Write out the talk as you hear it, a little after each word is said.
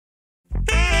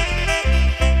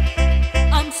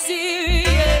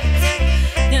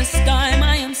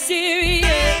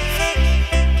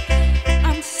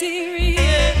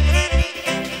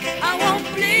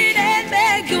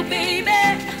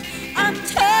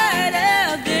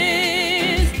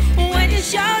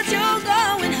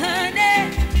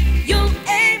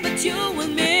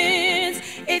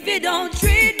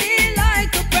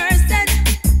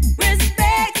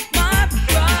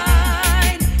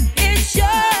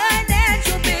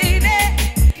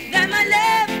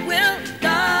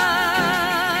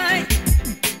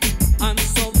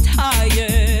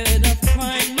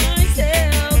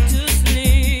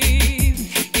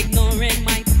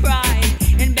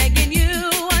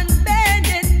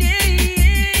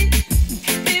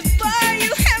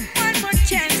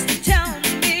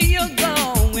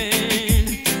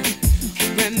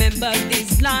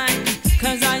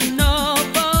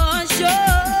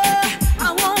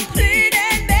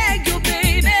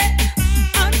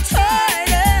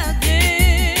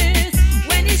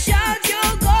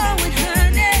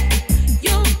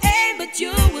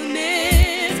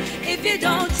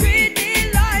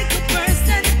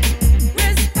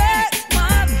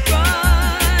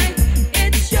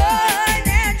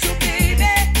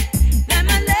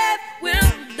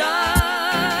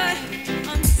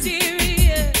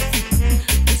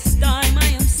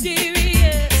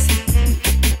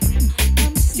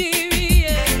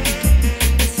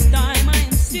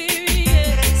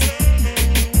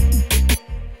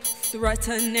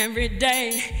brighten every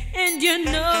day, and you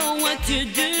know what to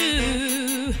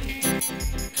do.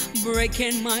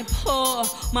 Breaking my poor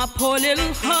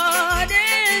little heart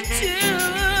in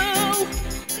two.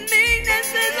 Meanness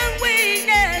is a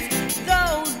weakness,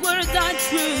 those words are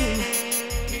true.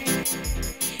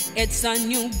 It's a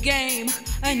new game,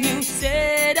 a new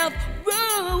set of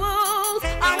rules.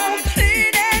 I won't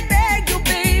plead and beg you,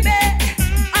 baby.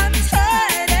 I'm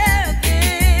tired of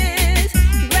this.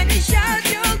 When you shout,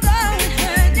 you'll go and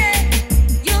hurt it.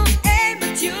 You'll aim,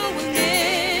 but you will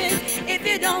miss. If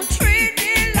you don't treat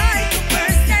me like a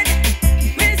person,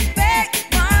 respect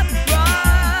my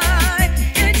pride.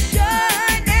 It's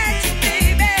shine at you,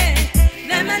 baby.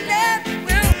 Then my love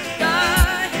will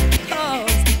die.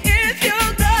 'Cause if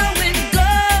you're going,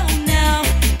 go now.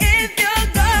 If you're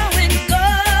going, go.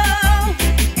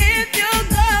 If you're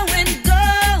going, go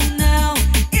now.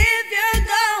 If you're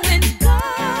going, go.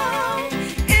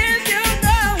 If you're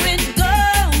going, go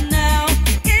now.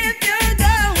 If you're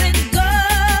going, go.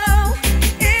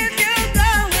 If you're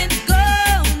going, go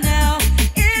now.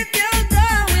 If you're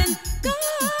going, go.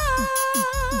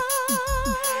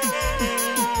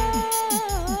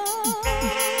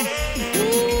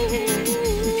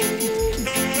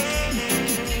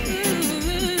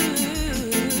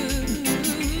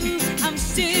 I'm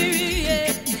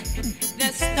serious.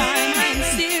 This time I'm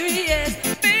serious.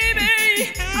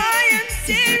 Baby, I am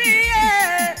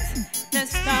serious.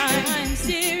 This time I'm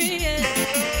serious.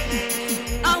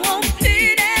 I won't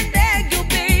plead and beg you,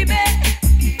 baby.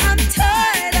 I'm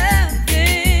tired of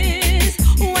this.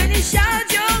 When you shout,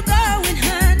 you'll go and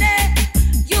honey.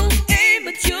 You aim,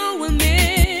 but you will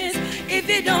miss. If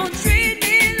you don't treat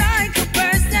me like a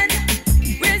person,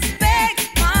 respect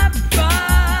my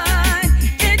pride.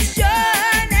 It's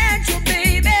shine at you,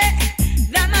 baby,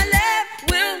 that my love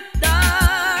will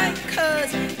die.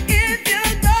 'Cause if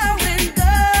you're going,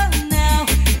 go now.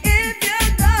 If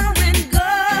you're going,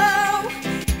 go.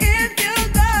 If you're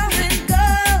going, go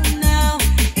now.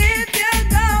 If you're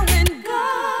going, go.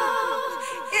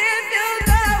 If you're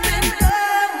going, go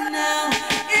now.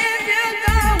 If you're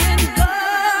going, go.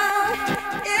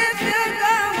 If you're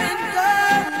going, go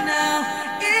now.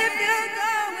 If you're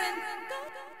going, go.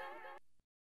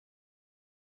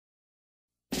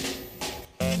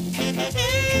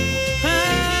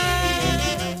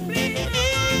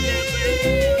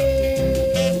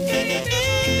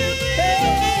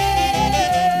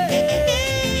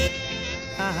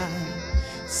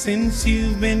 Since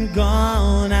you've been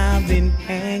gone, I've been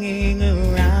hanging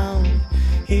around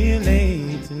here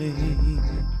lately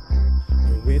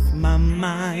with my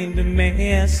mind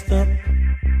messed up.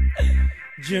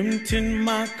 Jumped in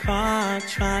my car,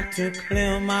 tried to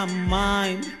clear my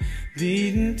mind,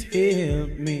 didn't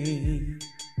help me.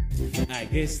 I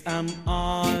guess I'm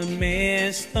all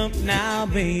messed up now,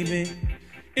 baby.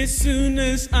 As soon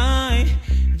as I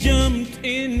jumped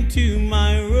into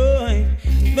my ride,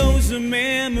 those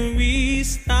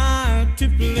memories start to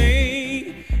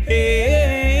play.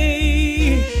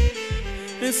 Hey,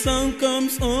 the song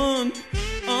comes on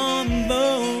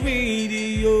the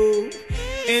radio,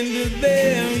 and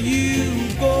there you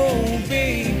go,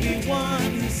 baby,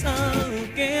 once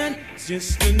again. It's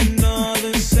just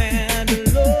another sad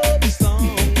love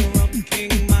song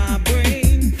rocking my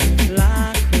brain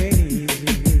like crazy.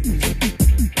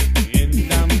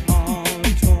 And I'm all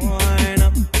torn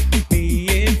up, be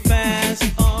it fast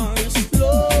or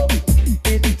slow.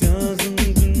 It doesn't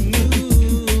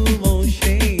move or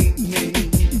shake me.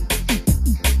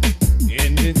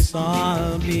 And it's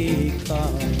all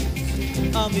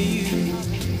because of you.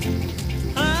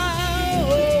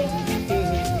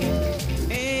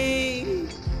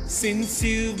 Since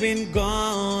you've been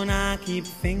gone, I keep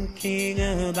thinking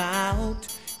about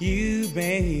you,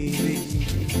 baby.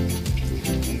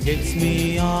 Gets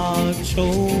me all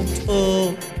choked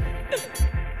up.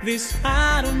 This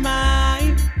heart of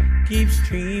mine keeps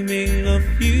dreaming of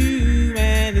you,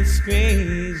 and it's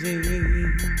crazy.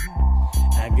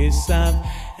 I guess I've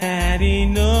had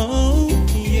enough,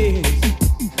 yes.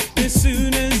 As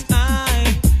soon as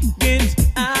I get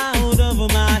out of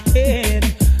my head,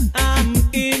 I'm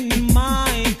in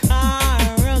my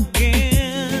car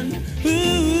again.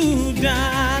 Ooh,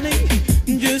 darling,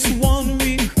 just one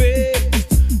request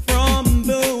from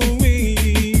the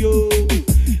radio.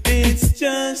 It's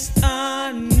just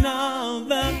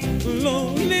another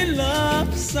lonely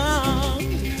love song,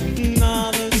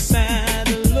 another sad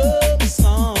love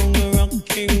song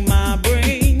rocking my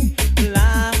brain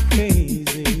like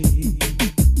crazy.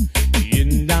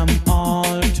 And I'm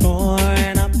all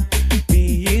torn up,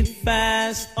 be it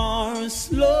fast or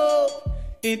slow.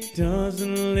 It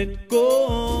doesn't let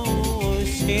go or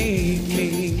shake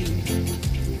me.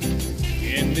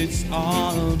 And it's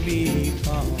all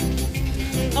because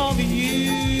of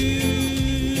you.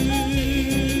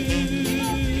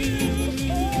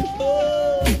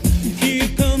 Oh, here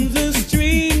comes the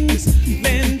strings,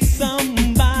 then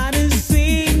somebody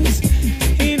sings.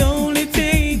 It only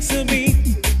takes a beat,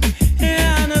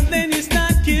 and then you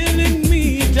start killing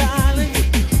me, darling.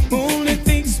 Only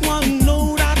takes one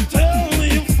note, I tell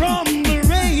you from the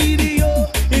radio.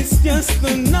 It's just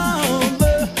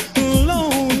another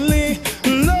lonely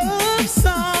love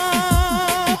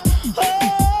song.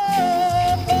 Oh,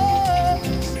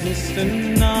 just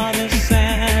another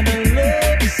sad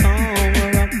love song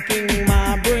rocking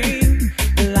my brain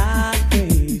like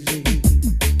crazy.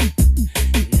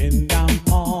 And I'm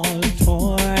all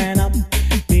torn up,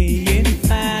 be it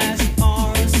fast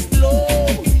or slow.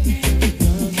 It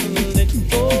doesn't let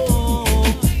go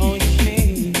or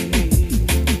change me.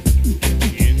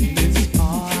 And it's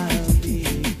all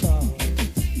because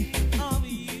of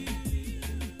you.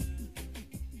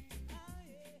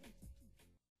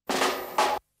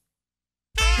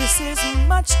 This is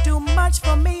much too much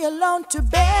for me alone to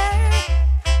bear.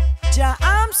 Jah,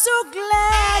 I'm so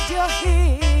glad you're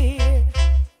here.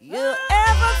 You're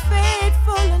ever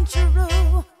faithful and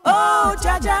true. Oh,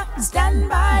 Jah Jah, stand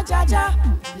by, Jah Jah,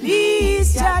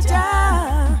 please, Jah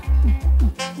Jah.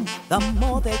 The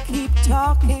more they keep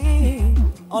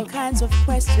talking, all kinds of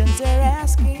questions they're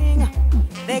asking.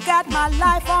 They got my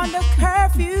life on the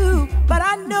curfew, but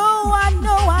I know,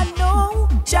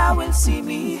 Jah will see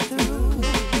me through.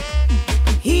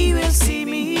 He will see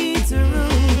me through.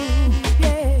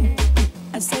 Yeah,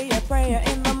 I say a prayer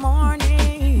in the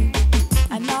morning,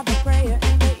 another prayer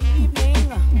in the evening.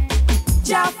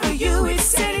 Jah, for you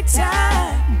it's any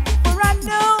time, for I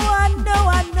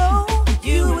know,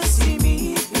 you will see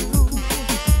me through.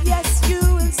 Yes, you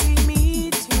will see me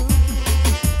through.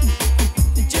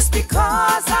 Just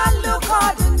because I look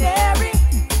ordinary,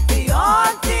 they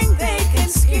all think they can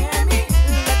scare me.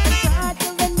 Let them try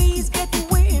till their knees get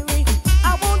weary.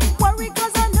 I won't worry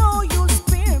 'cause I know you'll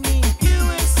spare me. You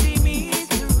will see me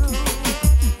through.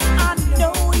 I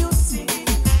know you'll see me.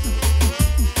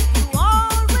 You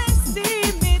always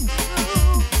see me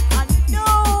through. I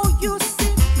know you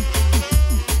see me.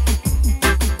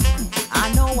 I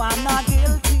know I'm not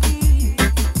guilty.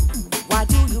 Why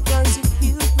do you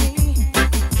persecute me?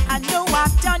 I know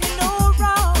I've done you no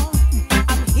wrong.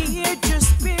 I'm here just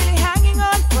barely hanging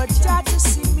on for Jah to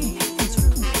see me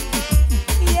through.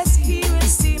 Yes, He will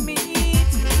see me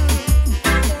through.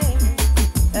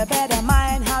 Yeah. Better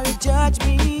mind how you judge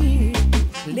me.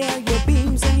 Clear your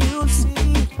beams and you'll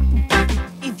see.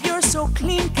 If you're so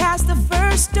clean, cast the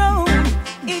first stone.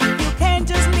 If you can't,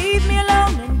 just leave me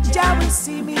alone, and Jah will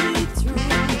see me through.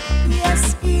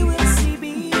 Yes, He will see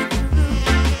me through.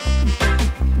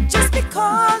 Just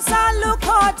because I look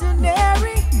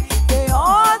ordinary, they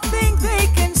all think they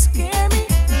can scare me.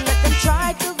 Let them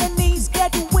try till their knees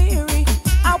get weary.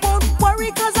 I won't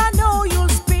worry 'cause I know you'll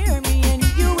spare me, and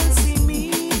you will see me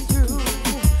through.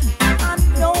 I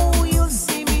know you'll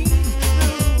see me through.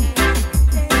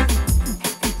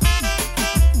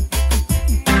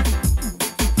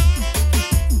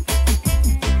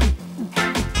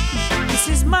 This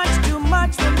is much too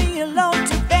much for me alone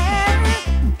to bear.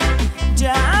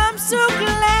 Jah, I'm so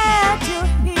glad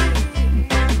you're here.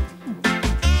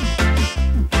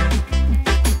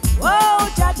 Oh,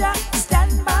 Jah Jah,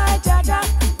 stand by, Jah Jah,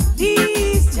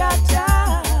 please, Jah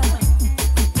Jah.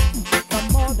 The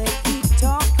more they keep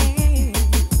talking,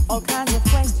 all kinds of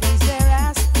questions they're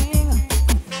asking.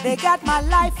 They got my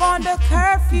life on the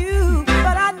curfew,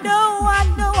 but I know,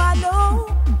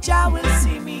 Jah will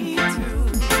see me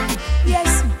through.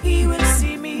 Yes, He will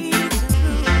see me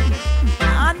through.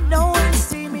 I know He'll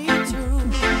see me through.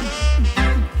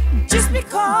 Just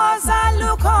because I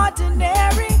look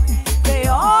ordinary, they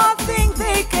all think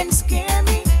they can scare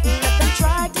me. Let them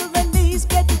try till their knees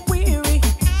get weary.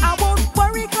 I won't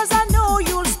worry 'cause I know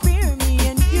you'll spare me,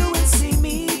 and you will see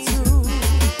me through.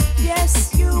 Yes,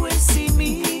 you will see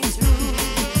me through.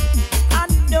 I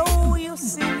know you'll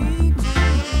see me through.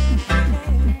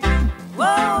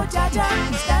 Whoa, Jah Jah,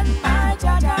 stand by,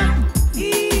 Jah Jah,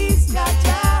 please, Jah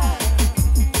Jah.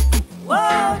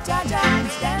 Whoa, Jah Jah,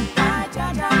 stand by,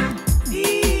 Jah Jah,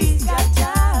 please, Jah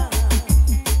Jah.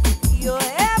 You're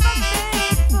ever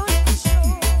faithful and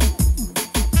sure.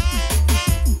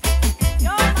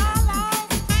 You're my life,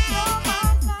 you're my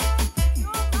God,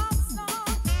 you're my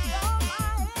song, you're my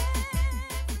everything.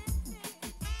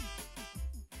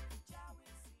 Jah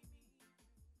will see me.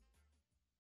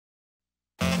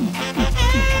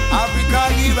 Africa,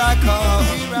 here I come.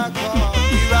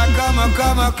 Here I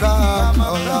come, I come.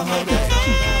 Oh, Lord.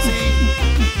 See,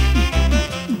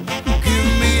 give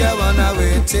me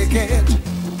way ticket.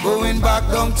 Going back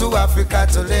down to Africa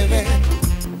to live it.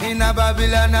 In a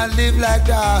Babylon I live like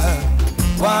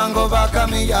that. Want go back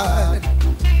on me yard.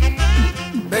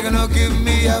 Begging no give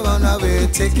me a one-way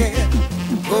ticket.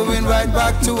 Going right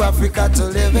back to Africa to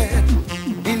live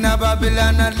it. In a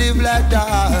Babylon I live like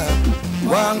that.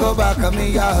 Want go back on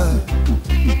me yard.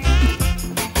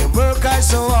 The work I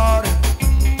so hard.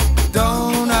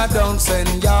 I don't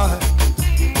send yard.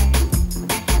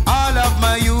 All of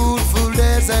my youthful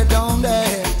days I don't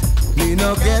dare. Me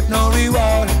no get no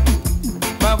reward.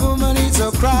 My woman is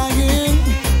so crying,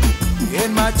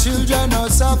 and my children are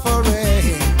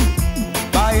suffering.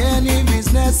 By any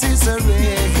means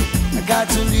necessary, I got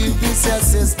to leave this here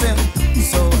system.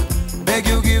 So beg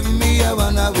you give me a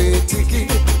one-way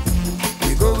ticket.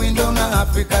 We going down to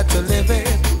Africa to live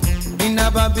it. In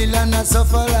a Babylon I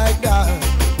suffer like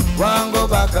that. Want go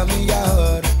back on me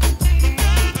yard.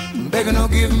 Beg no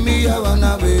give me a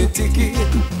one-way ticket.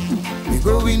 We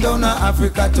going down to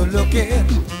Africa to look it.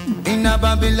 In a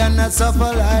Babylon I suffer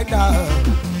like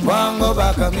that. Want go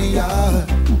back on me yard.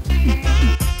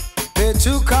 They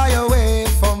took I away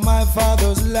from my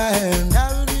father's land.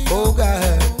 Oh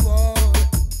God.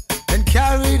 And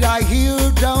carried I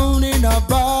here down in a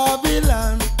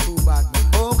Babylon.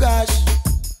 Oh gosh.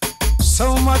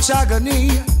 So much agony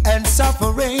and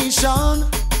sufferation,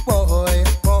 boy,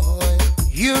 boy.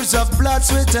 Years of blood,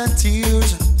 sweat and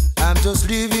tears. I'm just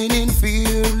living in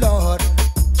fear, Lord.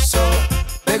 So,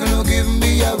 they gonna give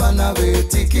me a one-way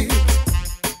ticket.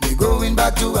 Me going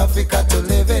back to Africa to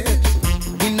live it.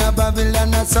 In a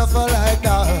Babylon I suffer like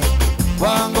that.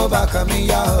 Want go back on me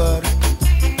yard.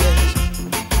 Yes.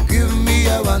 Give me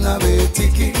a one-way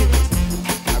ticket.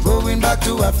 I'm going back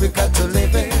to Africa to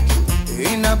live it.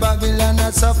 In a Babylon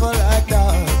I suffer like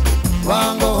that.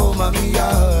 Want go home on me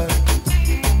yard.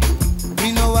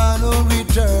 Me no want no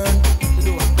return.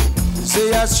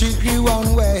 Say I strictly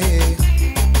one way.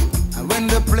 And when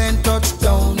the plane touch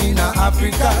down in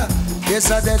Africa,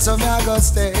 yes I did so me I go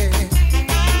stay.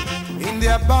 In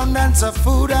the abundance of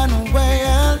food and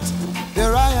wealth,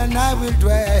 there I and I will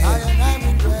dwell.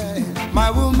 My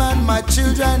woman, my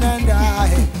children and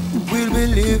I will be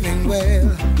living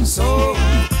well. So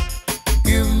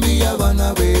give me a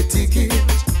one-way ticket.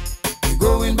 We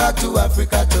going back to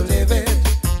Africa to live it.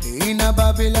 In a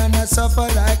Babylon I suffer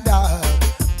like that.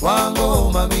 Want go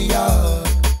home on me yard.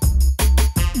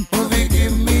 Movie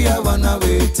give me a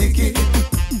one-way ticket.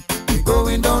 We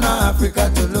going down to Africa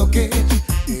to look it.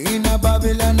 In a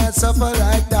Babylon I suffer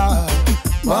like that.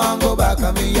 Want go back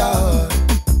on me yard.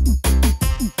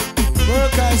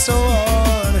 Work I so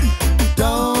hard.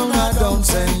 I don't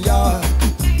send yard.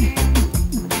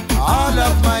 All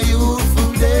of my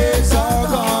youthful days are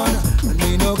gone, and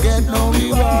me no get no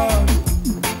reward.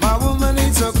 My woman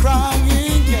is so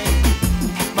crying, yeah.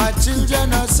 My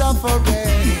children are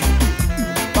suffering.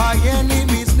 By any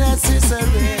means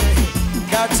necessary,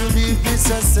 got to leave this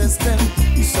system.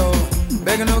 So,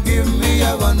 beg no give me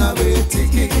a one-way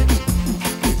ticket.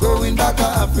 We going back to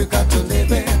Africa to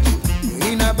live it.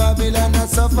 In a Babylon I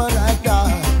suffer like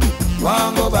that.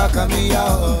 Want go back on me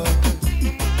yard.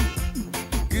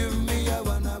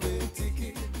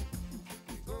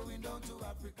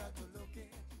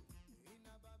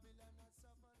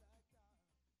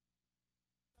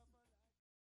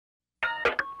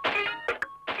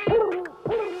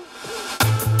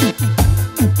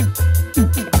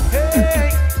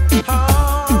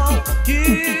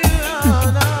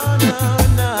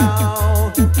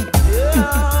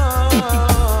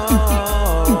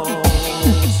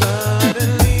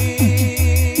 Suddenly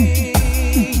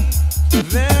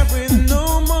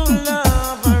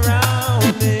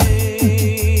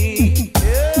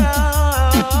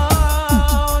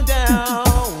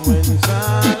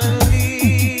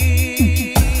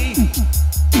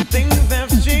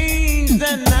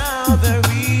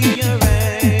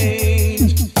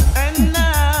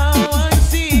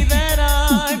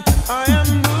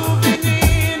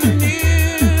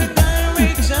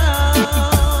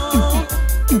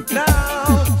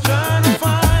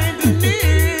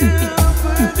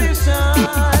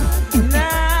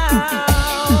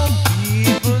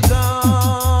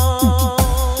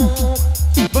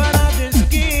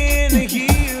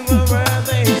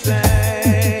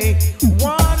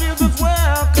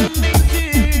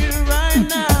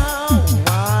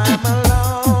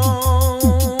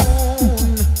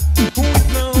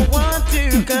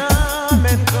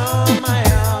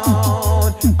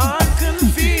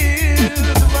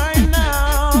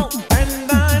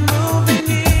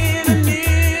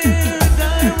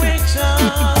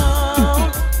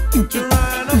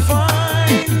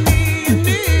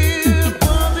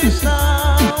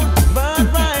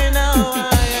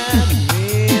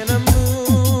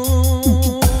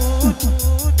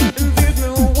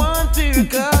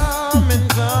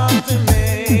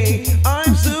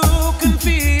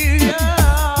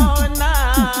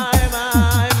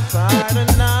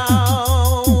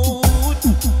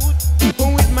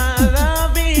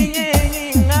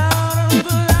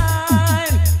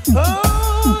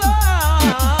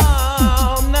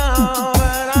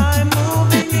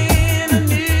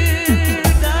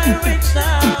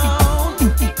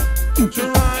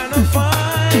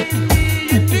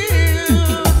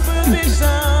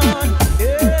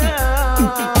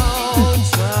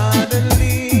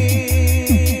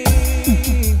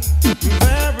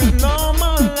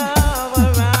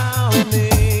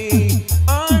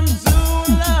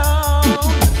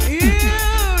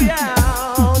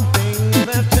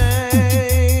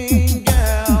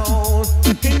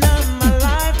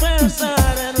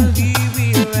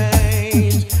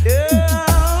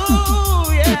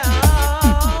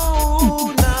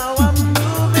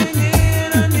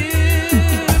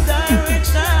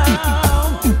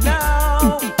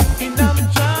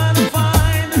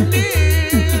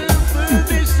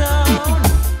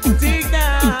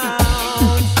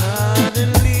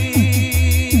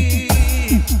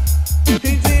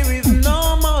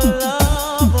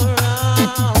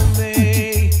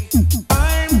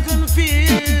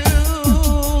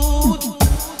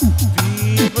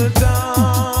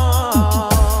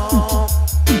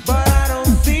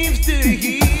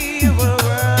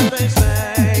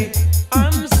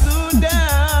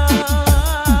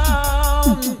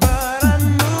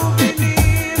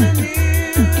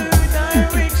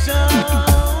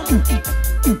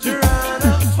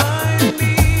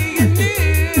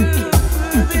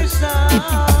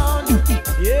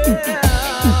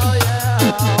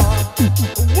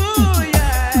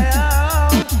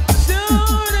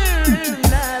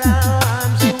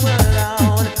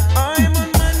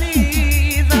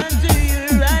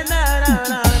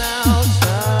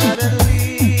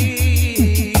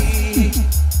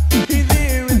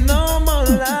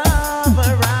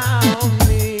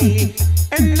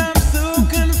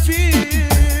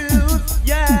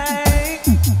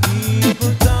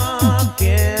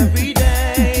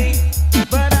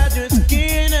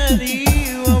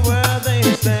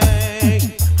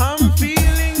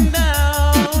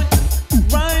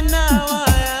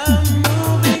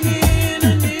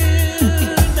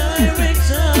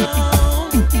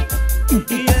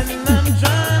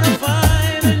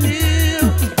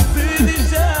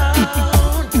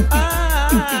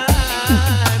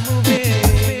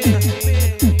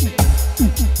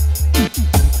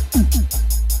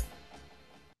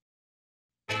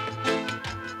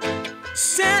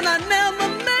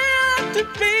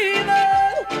baby.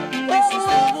 This is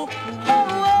for the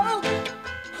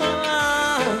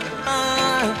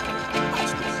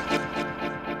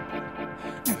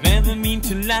I never mean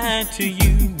to lie to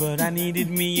you, but I needed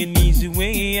me an easy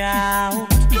way out.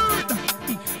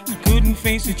 I couldn't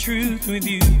face the truth with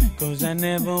you, cause I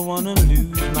never wanna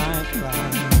lose my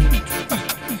pride.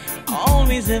 I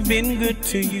always have been good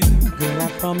to you, girl, I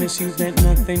promise you that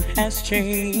nothing has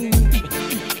changed.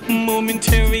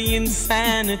 Momentary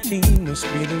insanity must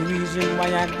be the reason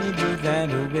why I did you that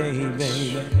way,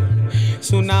 baby.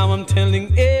 So now I'm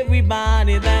telling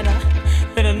everybody that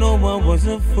I know I was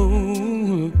a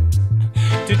fool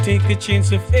to take a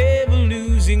chance of ever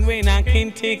losing when I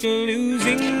can't take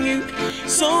losing you.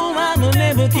 So I'm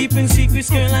never keeping secrets,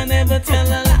 girl, I never tell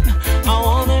a lie. I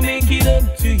wanna make it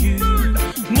up to you.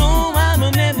 No, I'm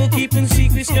never keeping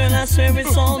secrets, girl, I swear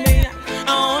it's all me.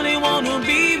 I only wanna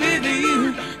be with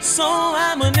you. So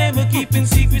I'm never keeping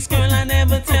secrets, girl, I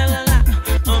never tell a lie.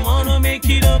 I wanna make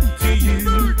it up to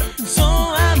you. So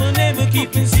I'm never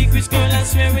keeping secrets, girl, I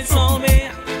swear it's all me.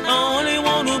 I only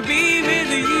wanna be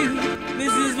with you.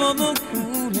 This is for the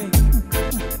cooling.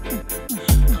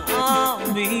 Oh,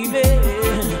 baby.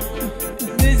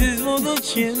 This is for the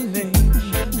chilling.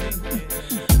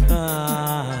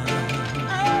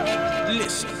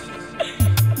 Listen.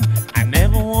 I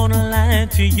never wanna lie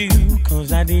to you,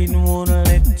 cause I didn't wanna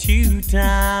let you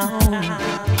down.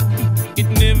 It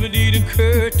never did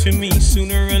occur to me,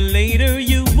 sooner or later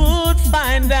you would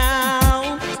find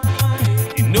out.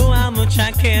 You know how much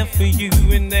I care for you,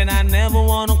 and that I never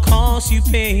wanna cause you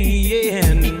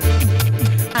pain.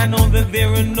 I know that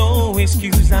there are no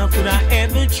excuses, how could I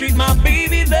ever treat my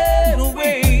baby that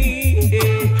way?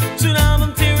 So now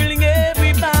I'm telling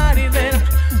everybody that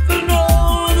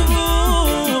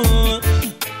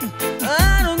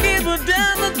I don't give a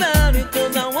damn about it,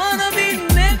 cause I wanna be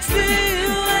next to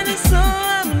you. And so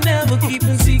I'm never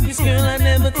keeping secrets, girl, I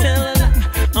never tell a lie.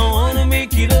 I wanna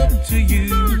make it up to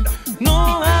you.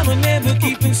 No, I'm never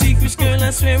keeping secrets, girl,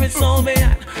 I swear it's all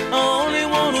bad. I only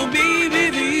wanna be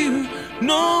with you.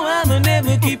 No, I'm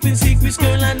never keeping secrets,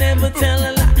 girl, I never tell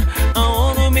a lie. I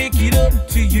wanna make it up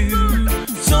to you.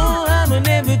 So I'm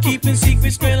never keeping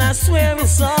secrets, girl, I swear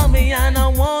it's all me. And I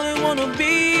wanna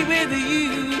be with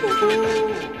you.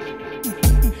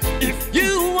 If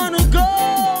you wanna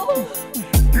go,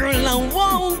 girl, I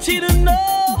want you to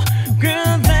know,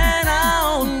 girl, that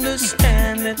I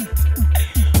understand it,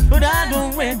 but I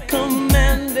don't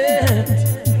recommend it.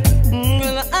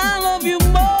 Well, I love you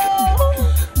more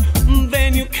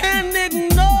than you can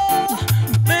ignore.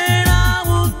 Then I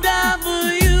will die for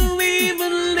you,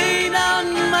 even lay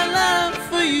down my life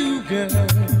for you, girl.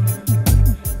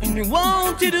 And I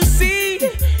want you to see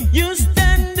you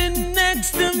standing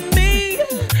next to me.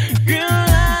 Girl,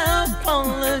 I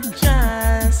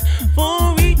apologize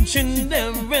for each and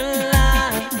every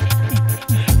lie.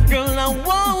 Girl, I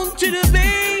want you to be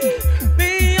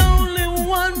the only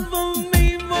one for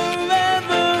me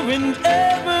forever and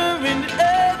ever and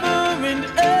ever and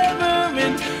ever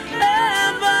and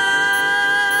ever.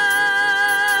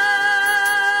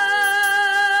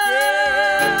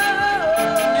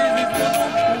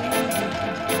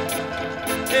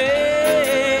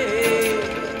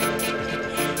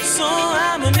 So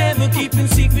I'm never keeping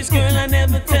secrets, girl, I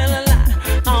never tell a lie.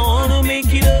 I wanna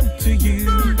make it up to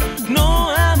you.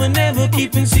 No, I'm never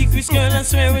keeping secrets, girl, I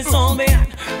swear it's all bad.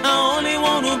 I only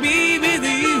wanna be with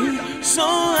you. So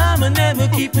I'm never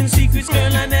keeping secrets,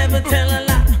 girl, I never tell a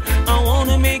lie. I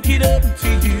wanna make it up to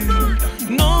you.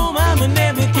 No, I'm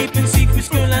never keeping secrets,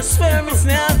 girl, I swear it's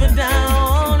never down.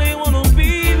 I only wanna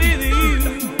be with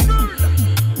you.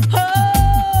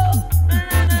 Oh,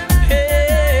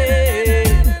 hey,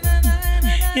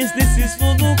 yes, this is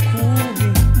for the cooling.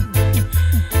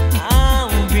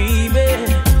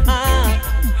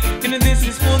 This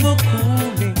is for the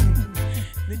cooling,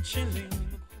 the chilling.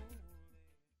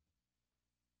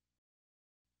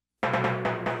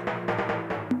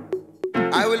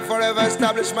 I will forever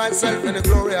establish myself in the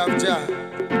glory of Jah,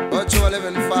 oh true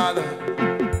living Father.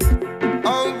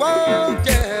 Oh, oh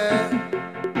yeah.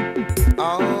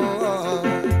 Oh,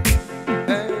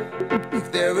 hey.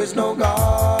 If there is no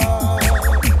God,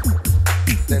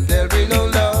 then there'll be no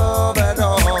love at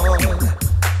all.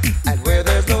 And where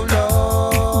there's no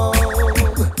love,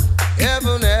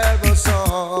 heaven ever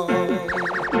saw.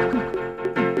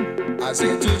 I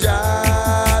say to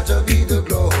Jah, to be the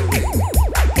glory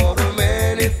for the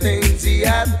many things He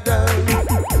has done.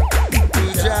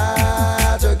 To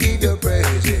Jah, to give your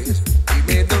praises. He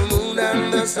made the moon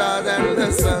and the stars and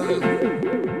the sun.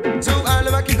 So I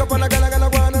never kick up on a gonna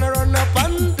go on and run up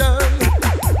and down.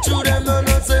 To them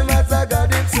no say matter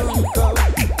God it soon come.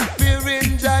 Fear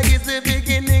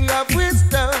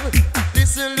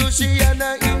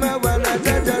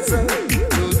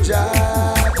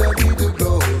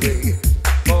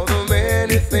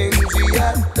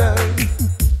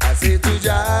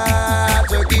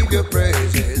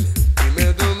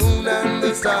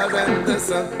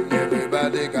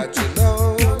Everybody got to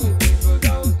know. People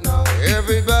don't know.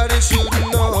 Everybody should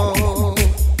know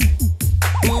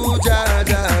who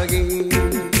Jaja is.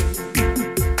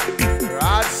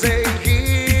 I say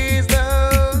he's the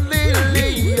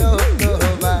lily of the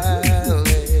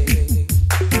valley,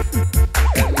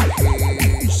 and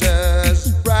he's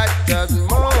as bright as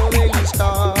morning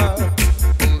star.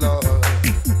 Lord,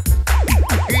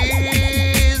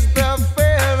 he's the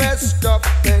fairest of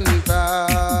 10,000.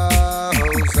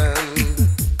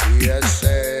 Yes,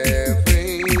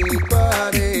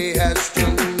 everybody has to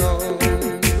know.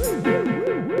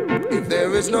 If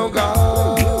there is no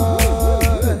God,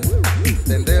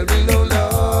 then there'll be no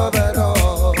love at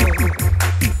all.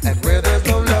 And where there's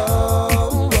no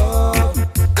love,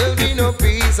 there'll be no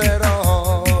peace at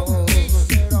all.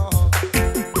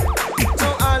 So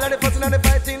all of the fussing and the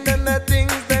fighting and the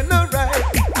things, they're not right.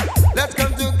 Let's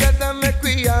come together, make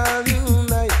we all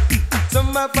unite.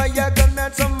 Some are fire gun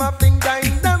and some are finger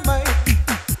in the mind.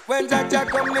 When Jaja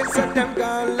come, they set them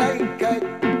gone like it.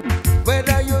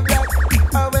 Whether you black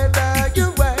or whether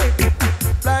you white,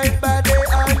 fly by day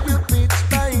or you pitch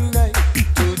by night.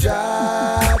 To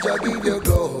Jaja give you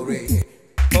glory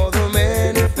for the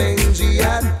many things he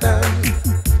had done.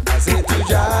 I say to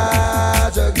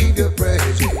Jaja give you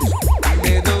praises. He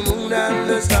made the moon and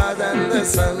the stars and the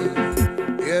sun.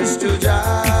 Yes, to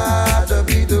Jaja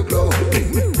be the glory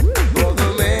for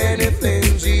the many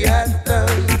things he had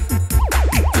done.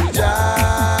 To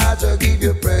Jaja give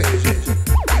you praises.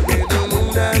 He made the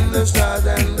moon and the stars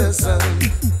and the sun.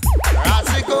 I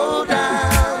say go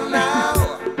down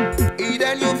now,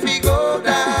 Eden you feel go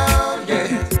down,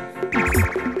 yes.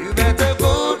 You better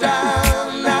go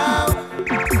down now,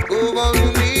 go on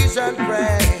your knees and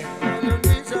pray.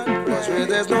 Cause where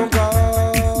there's no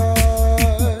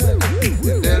God,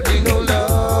 then there'll be no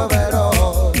love at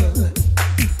all.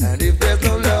 And if there's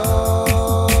no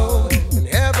love, then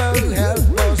heaven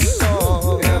help us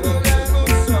all. Heaven help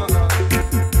us all.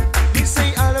 You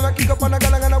see all of a kick up on a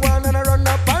galang and a one and a run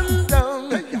up and down.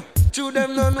 To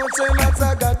them no no say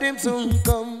matter God him soon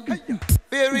come.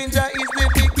 Fearing Jah is the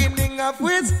beginning of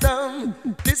wisdom.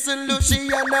 Listen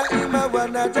Luciano, him a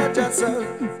wanna Jaja son.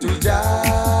 To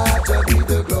Jaja be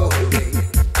the glory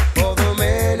for the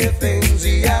many things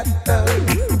he had done.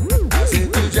 I say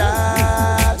to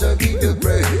Jaja give you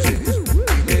praises.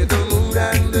 He made the moon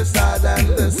and the stars and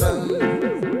the sun.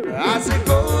 I say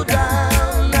go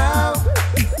down now,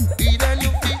 even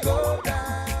you feel go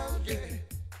down, yeah.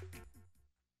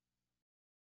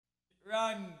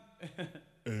 Run.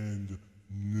 And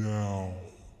now.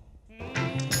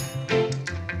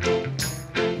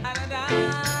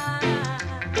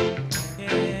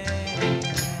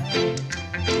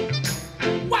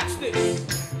 Watch this.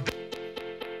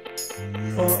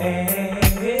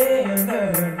 Forever,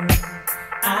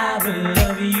 I will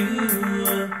love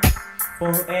you.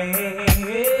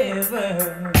 Forever,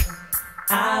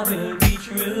 I will be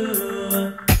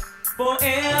true.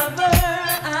 Forever,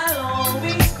 I'll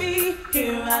always be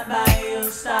here right by your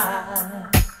side.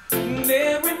 And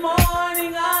every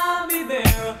morning I'll be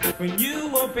there when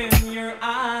you open your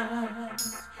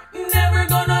eyes. Never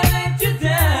gonna let you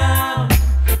down.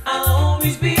 I'll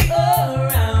always be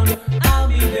around. I'll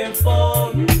be there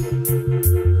for you.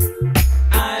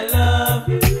 I love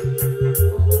you.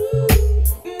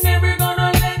 Never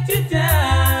gonna let you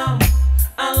down.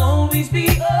 I'll always be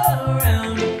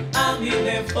around. I'll be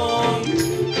there for you.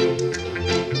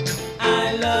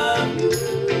 I love you.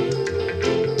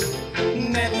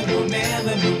 Never, no,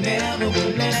 never, no, never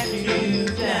will let you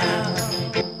down.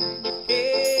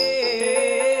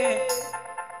 Yeah.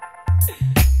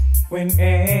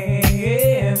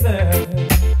 Whenever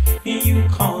you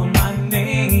call my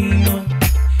name,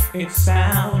 it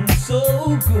sounds so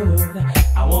good.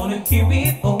 I wanna hear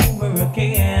it over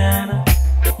again.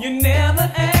 You never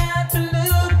have to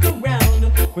look around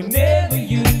whenever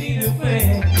you need a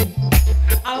friend.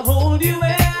 I'll hold you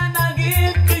and I'll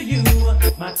give to you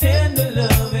my tender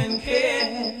love and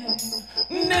care.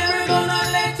 Never gonna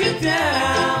let you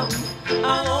down.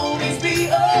 I'll always be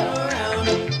around.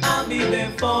 I'll be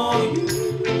there for you.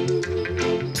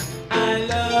 I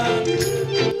love you.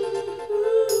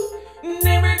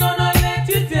 Never gonna let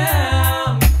you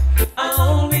down. I'll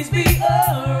always be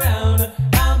around.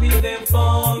 I'll be there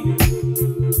for you.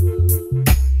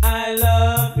 I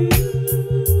love you.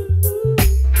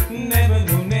 Never,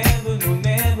 no, never, no,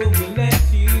 never will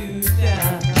let you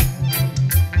down.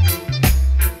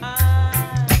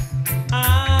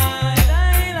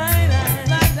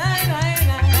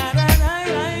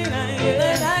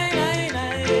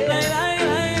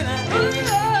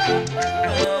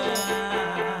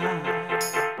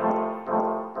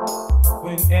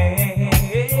 Whenever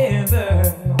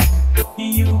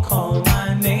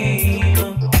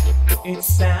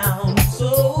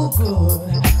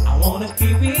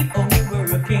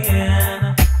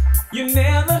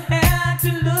have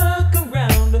to look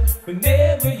around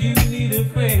whenever you need a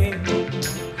friend.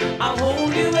 I'll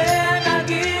hold you and I'll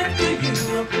give to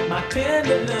you my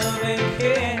tender love and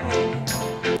care.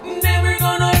 Never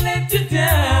gonna let you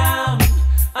down.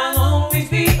 I'll always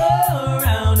be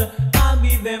around. I'll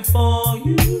be there for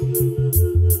you.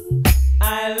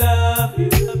 I love you.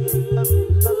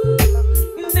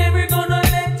 Never gonna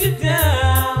let you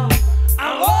down.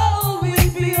 I'll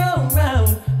always be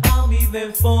around. I'll be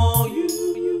there for you.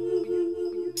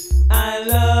 I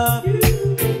love you.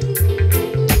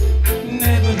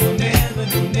 Never, no, never,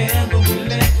 no, never will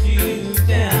let you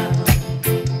down.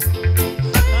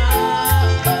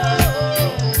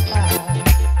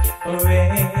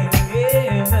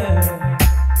 Forever,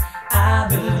 I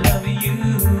will love you.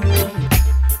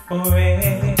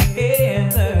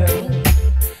 Forever,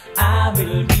 I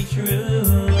will be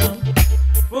true.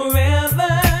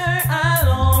 Forever,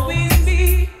 I'll always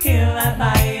be here right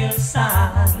by your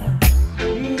side.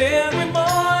 And every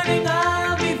morning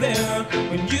I'll be there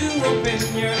when you open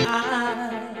your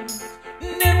eyes.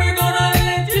 Never gonna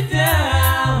let you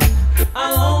down.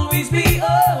 I'll always be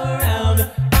around.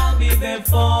 I'll be there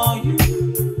for you.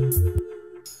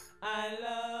 I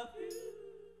love you.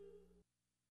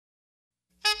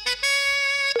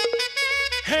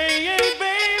 Hey, hey,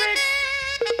 baby,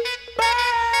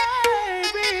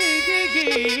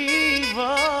 baby,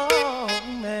 oh,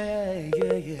 man,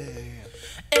 yeah,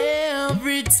 yeah.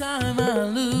 Every time I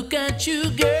look at you,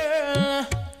 girl,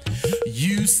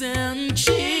 you send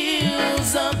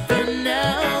chills up and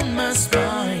down my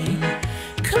spine.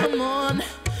 Come on,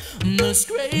 this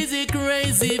crazy,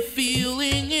 crazy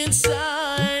feeling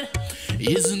inside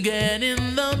is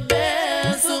getting the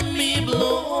best of me,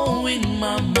 blowing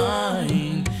my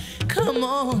mind. Come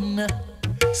on.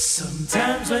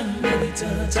 Sometimes when we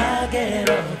touch, I get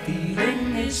a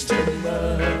feeling it's too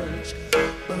much.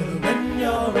 But when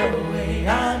you're away,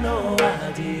 I know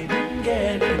I didn't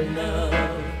get enough.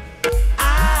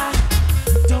 I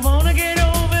don't wanna get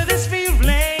over this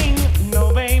feeling,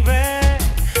 no baby.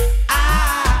 I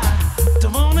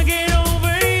don't wanna get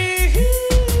over you.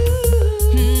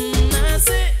 I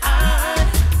say I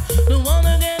don't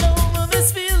wanna get over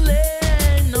this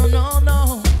feeling. No, no,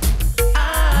 no.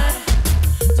 I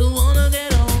don't wanna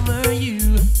get over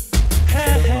you.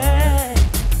 Hey, hey.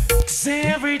 'Cause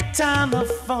every time the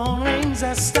phone rings,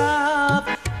 I stop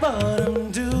what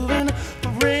I'm doing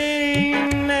for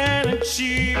rain and a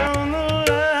cheat on the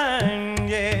line.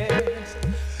 Yes,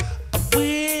 I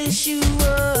wish you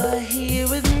were here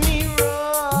with me,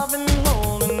 rubbing,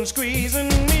 holding,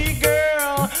 squeezing me,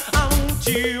 girl. I want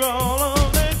you all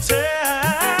of the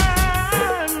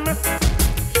time.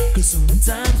 'Cause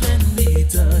sometimes when we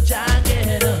touch, I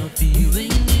get a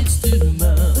feeling it's too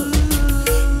much.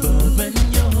 But when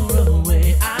you're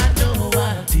away, I know I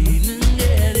didn't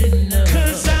get enough.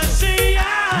 'Cause I say I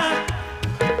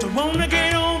don't wanna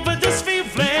get over this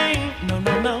feeling. No,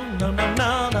 no, no, no, no,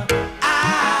 no, no.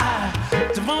 I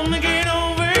don't wanna get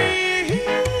over you.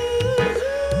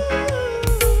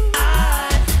 I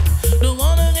don't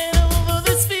wanna get over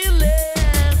this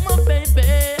feeling, my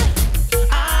baby.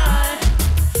 I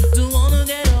don't wanna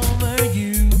get over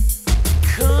you.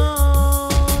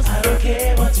 'Cause I don't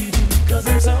care what you do, 'cause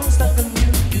I'm so stuck on you.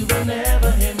 You will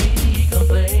never hear me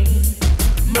complain.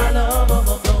 My love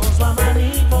overflows while my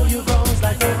need for you grows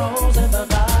like the rose in the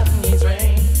garden needs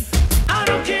rain. I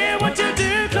don't care what you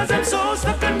do, 'cause I'm so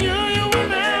stuck on you. You will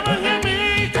never hear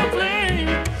me complain.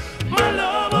 My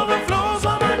love overflows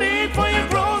while my need for you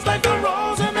grows like the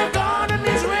rose in the garden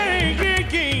needs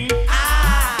rain. I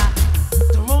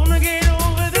don't wanna get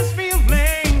over this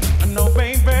feeling, no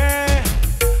baby.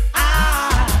 I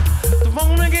don't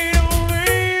wanna get over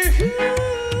you.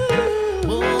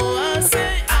 Oh, I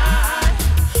say I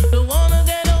don't wanna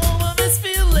get over this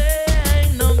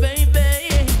feeling, no baby.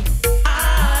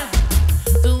 I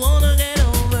don't wanna get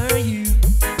over you.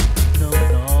 No,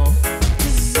 no.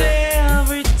 'Cause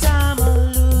every time I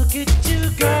look at you,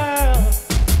 girl,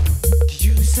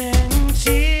 you send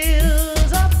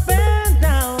chills up and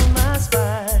down my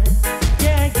spine.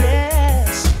 Yeah,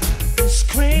 yes, this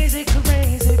crazy,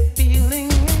 crazy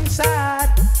feeling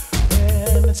inside,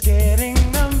 and it's getting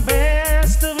the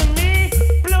best of me,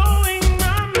 blowing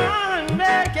my mind,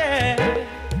 yeah.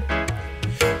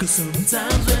 'Cause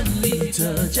sometimes when we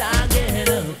touch, I get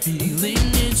a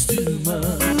feeling it's too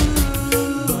much.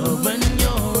 But when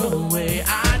you're away,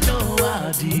 I know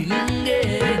I didn't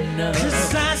get enough.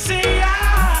 'Cause I say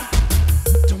I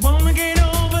don't wanna get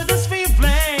over this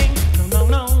feeling. No, no,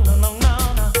 no, no, no, no,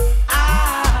 no. I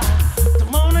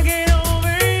don't wanna get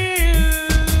over you.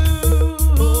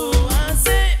 Oh, I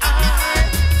say I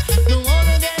don't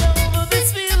wanna get over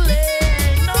this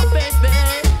feeling, no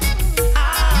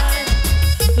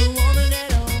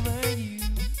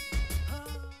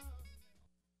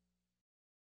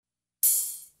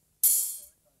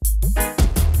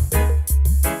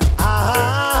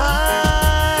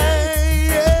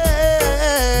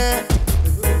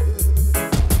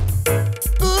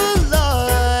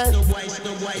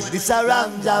this a ram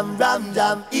jam,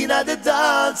 inna the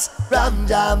dance, ram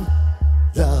jam,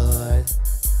 Lord.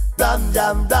 Ram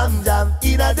jam,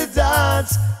 inna the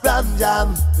dance, ram jam.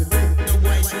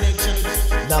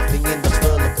 Nothing in this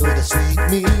world that could have sweet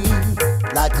me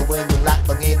like when you lock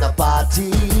down in a party.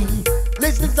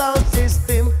 Listen to sound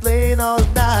system playing all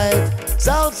night.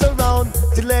 Sound surround,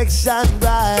 selection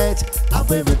right. And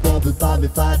when we bubble by me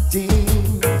fatty,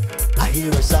 I hear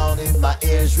a sound in my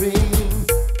ears ring.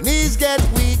 Knees get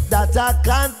weak, that's a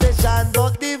confession,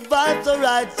 but the vibes are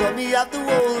right, so me have to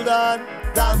hold on.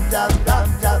 Ram jam,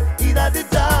 inna the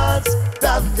dance,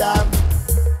 ram jam,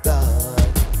 Lord.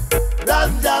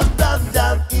 Ram jam,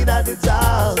 inna the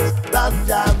dance, ram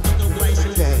jam.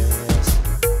 Yes.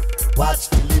 Watch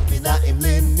Philip inna him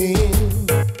leaning.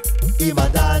 Him a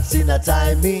dance in a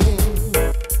timing.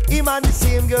 Him and the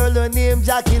same girl her name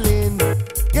Jacqueline.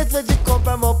 Get where she come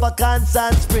from up a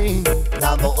Constant Spring.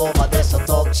 Now go over there so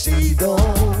tuxedo.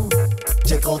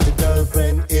 Check out the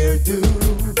girlfriend hairdo.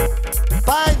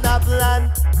 Pineapple and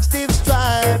stiff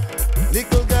stripe.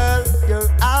 Little girl, you're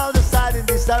out the side in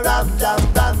this a ram jam,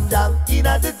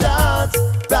 inna the dance,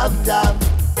 ram jam,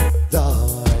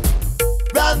 Lord.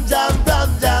 Ram jam,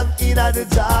 inna the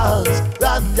dance,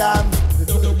 ram jam,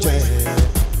 yeah.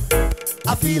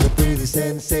 I feel a pretty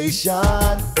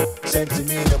sensation,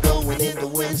 sentiment blowing in the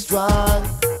wind strong.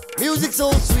 Music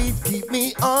so sweet, keep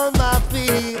me on my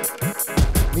feet.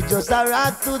 Me just a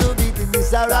rock to the beat in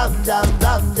this a ram jam,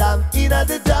 inna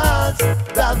the dance,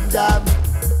 ram jam,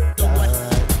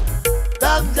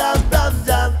 ram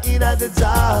jam, inna the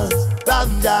dance,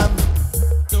 ram jam,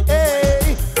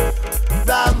 hey,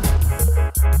 ram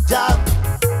jam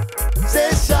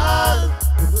session,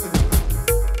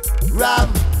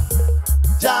 ram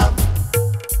jam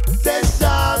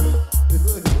session.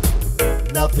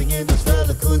 Nothing in this world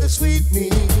that could have sweet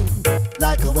me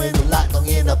like when you lock down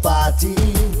in a party.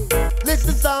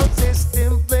 Listen sound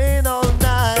system playing all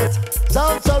night.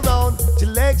 Sound surround,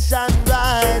 selection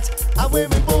right. And when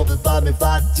we bubble by me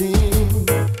fatty,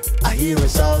 I hear a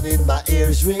sound in my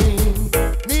ears ring.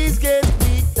 Knees get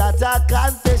weak, that's a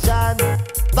confession.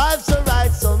 Vibes are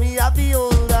right, so me have the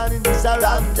hold on in this a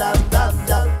ram jam,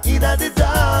 inna the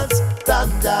dance,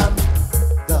 ram jam,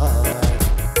 Lord.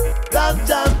 Ram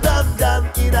jam,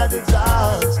 inna the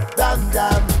dance, ram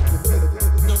jam.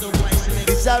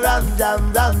 It's a ram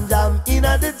jam,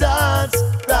 inna the dance,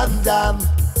 ram jam.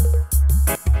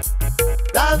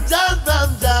 Ram jam,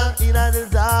 inna the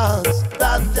dance,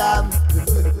 ram jam.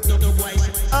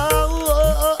 Oh,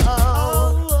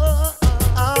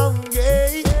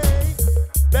 yeah.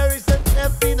 Beres and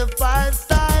F in a fine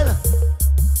style.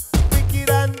 Wicked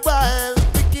and wild,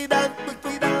 wicked and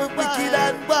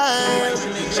wild.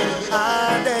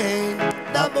 And then,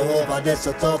 number over there's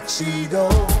a tuxedo.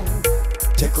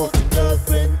 Check out the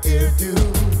girlfriend hairdo.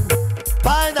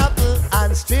 Pineapple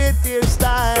and straight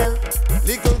hairstyle.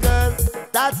 Little girl,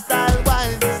 that style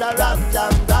wine is a ram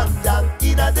jam,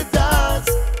 inna the dance,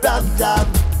 ram jam,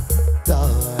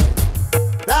 Lord.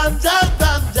 Ram jam,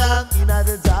 inna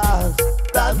the dance,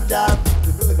 ram jam,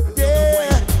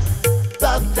 yeah.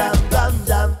 Ram jam,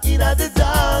 inna the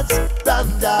dance, ram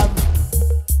jam,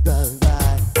 ram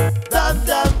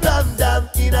jam,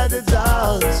 inna the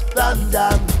dance, ram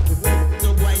jam.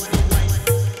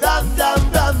 Ram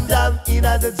jam,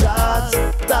 inna the dance,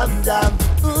 ram jam.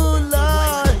 Ooh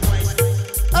Lord,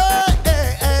 oh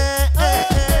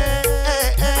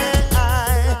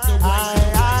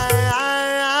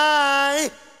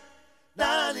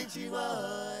darling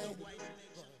chihuahua.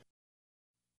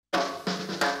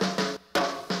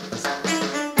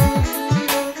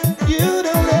 You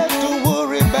don't have to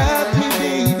worry about me,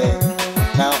 baby.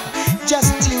 Now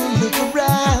just you look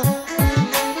around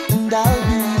and I'll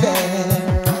be there.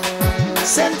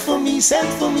 Send for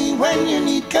me when you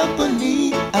need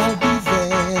company. I'll be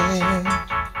there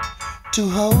to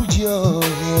hold your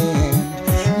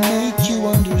hand, make you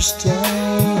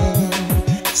understand.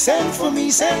 Send for me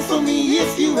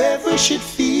if you ever should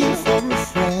feel for a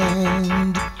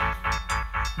friend.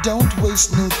 Don't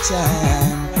waste no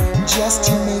time, just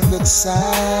you make good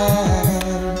sign.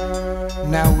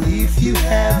 Now if you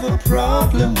have a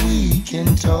problem, we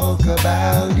can talk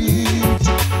about it.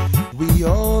 We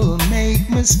all make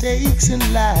mistakes in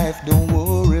life, don't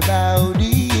worry about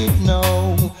it,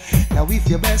 no. Now if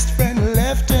your best friend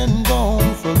left and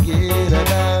gone, forget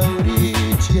about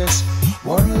it. Yes,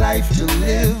 one life to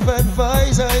live,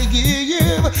 advice I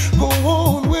give, go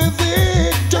on with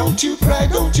it. Don't you cry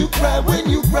when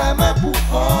you cry, my poor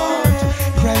heart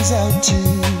cries out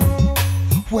too.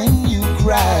 When you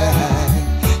cry,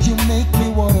 you make me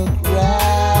wanna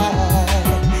cry.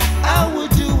 I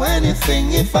would do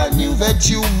anything if I knew that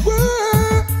you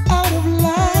were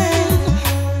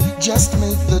just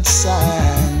make that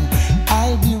sign.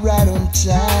 I'll be right on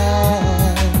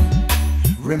time.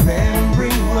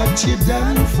 Remembering what you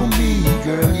done for me,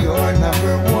 girl, you're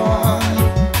number one.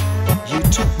 You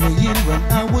took me in when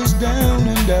I was down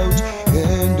and out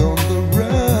and on the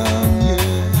run,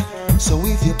 yeah. So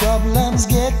if your problems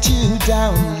get you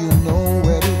down, you know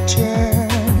where to turn.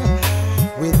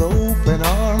 With open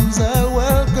arms I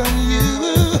welcome you.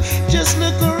 Just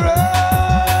look around.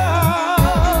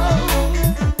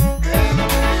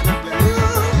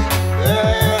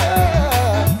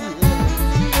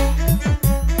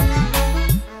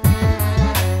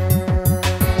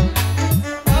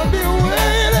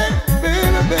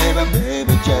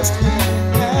 Just me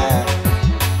now.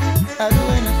 I'll do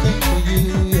anything for you,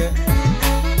 yeah.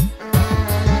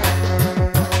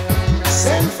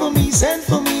 Send for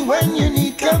me when you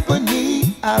need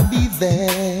company. I'll be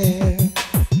there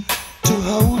to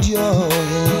hold your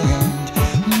hand,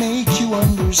 make you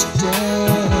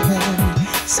understand.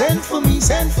 Send for me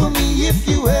if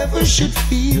you ever should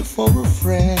feel for a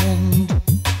friend.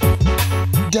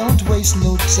 Don't waste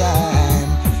no time,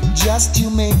 just you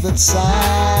make that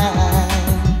sign.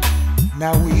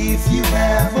 Now if you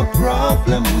have a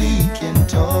problem, we can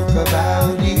talk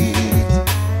about it.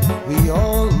 We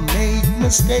all make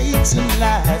mistakes in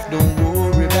life, don't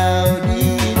worry about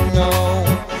it, no.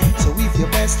 So if your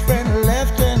best friend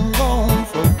left and gone,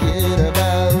 forget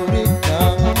about it,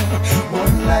 no.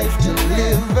 One life to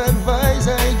live, advice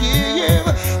I give,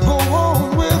 go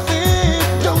on with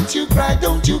it. Don't you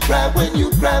cry when you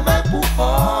cry, my poor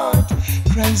heart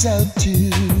cries out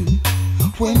too.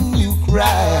 When you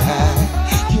cry,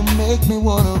 you make me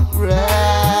wanna cry.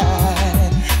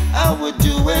 I would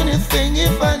do anything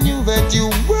if I knew that you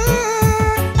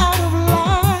were out of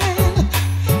line.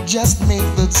 Just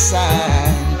make that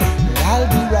sign, I'll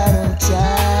be right on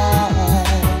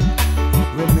time.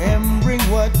 Remembering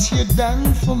what you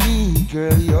done for me,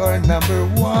 girl, you're number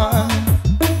one.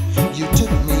 You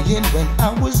took me in when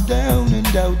I was down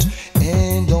and out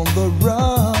and on the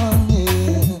run,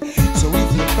 yeah. So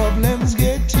if your problems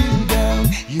get you down,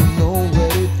 you know where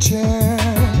to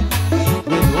turn.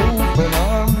 With open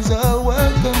arms I'll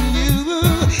welcome you.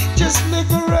 Just look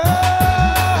around.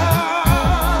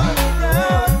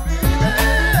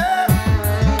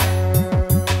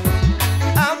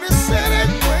 I'll be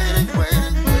sitting, waiting,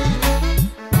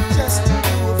 just to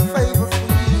do a favor for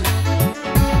you.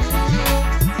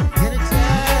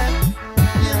 Anytime,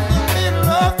 in the middle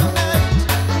of the night,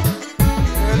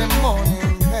 early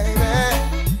morning, baby.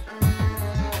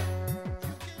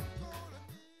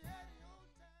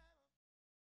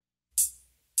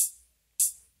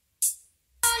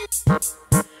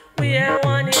 We are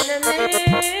one in a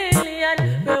million.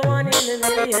 We're one in a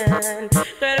million.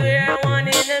 Girl, we are one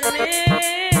in a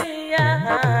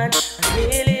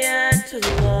million to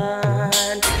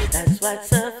one. That's what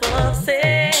some folks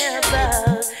say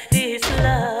about this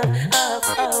love of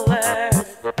ours.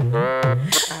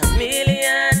 A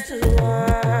million to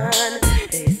one.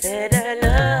 They said our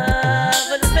love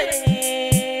will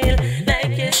fail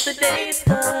like yesterday's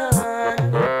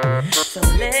gone. So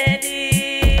let it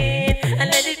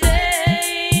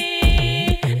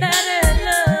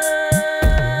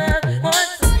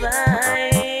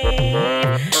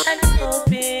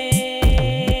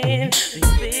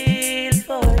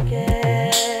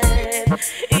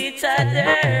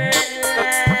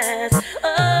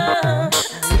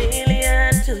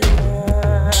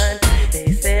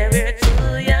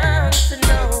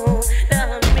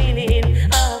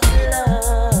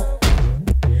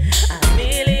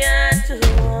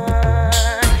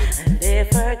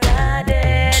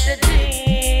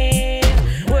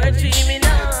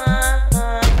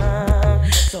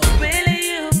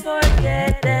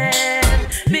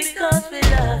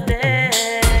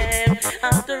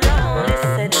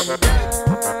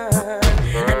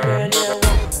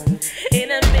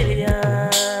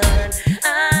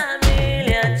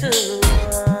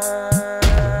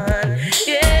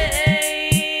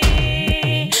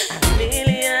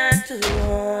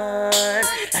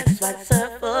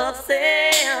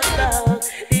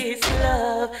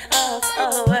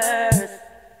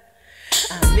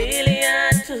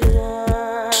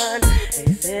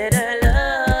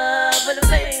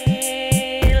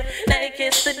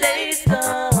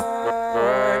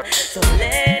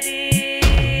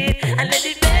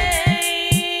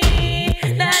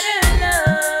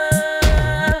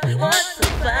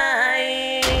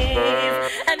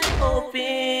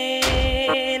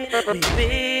we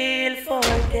will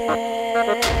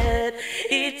forget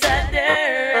each other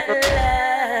at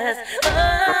last.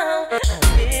 Oh, a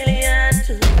million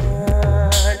to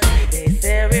one. They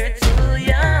say we're too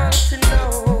young to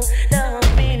know the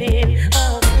meaning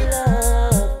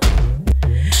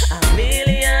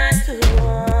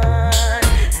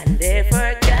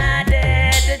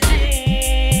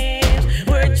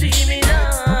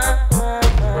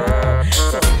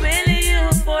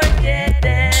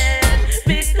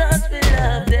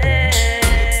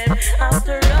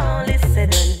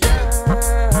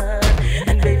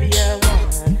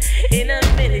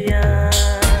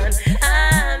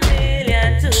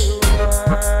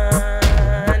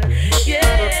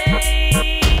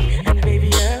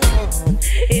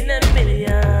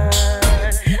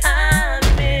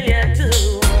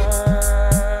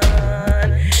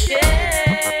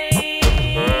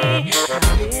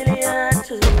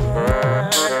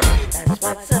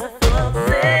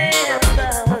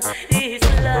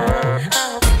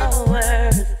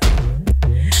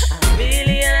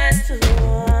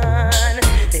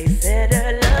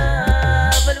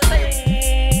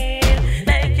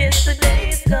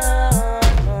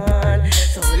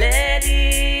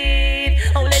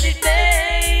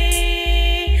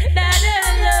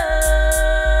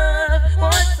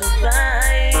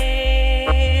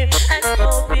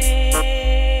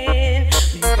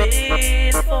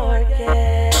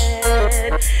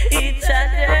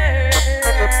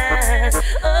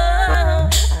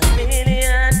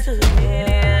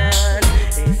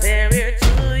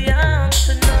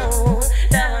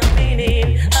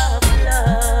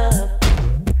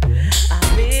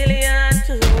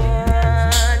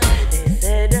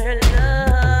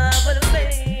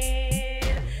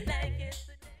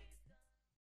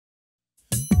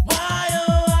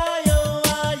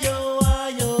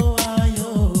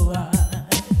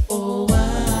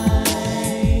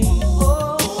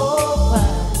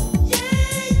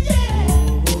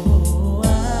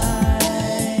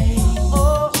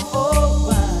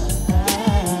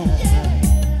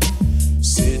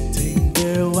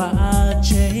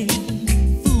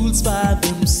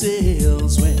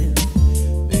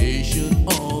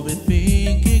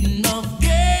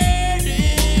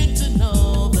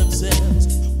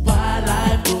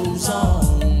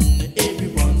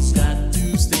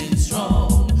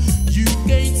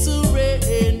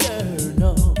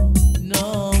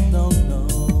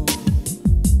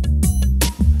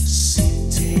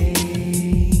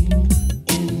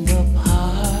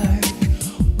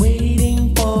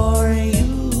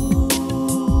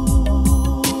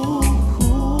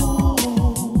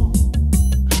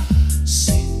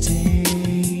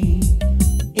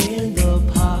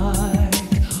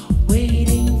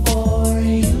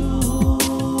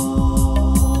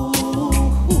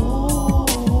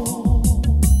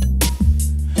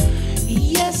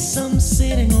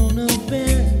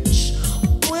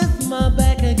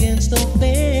against the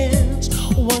fence,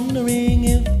 wondering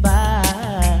if I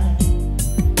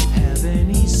have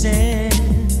any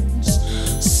sense.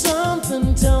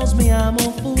 Something tells me I'm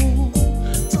a fool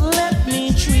to let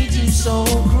me treat you so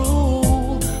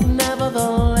cruel.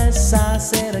 Nevertheless, I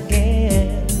said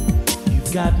again,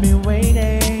 you've got me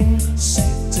waiting,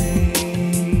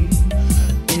 sitting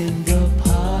in the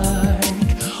park,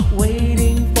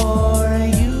 waiting for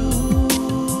you.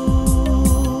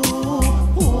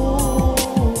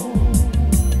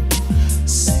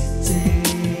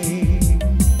 Sitting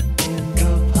in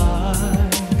the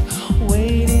park,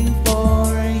 waiting for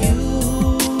you.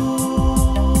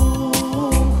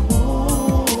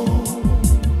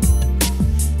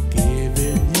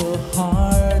 Giving your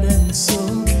heart and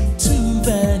soul to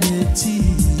vanity,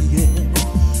 yeah,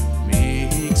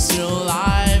 makes your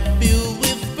life filled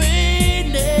with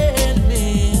pain and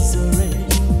misery.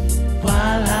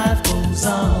 While life goes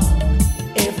on,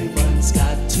 everyone's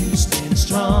got to stand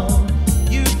strong.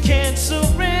 You can't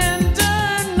surrender,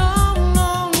 no,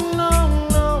 no, no,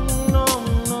 no, no,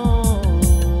 no.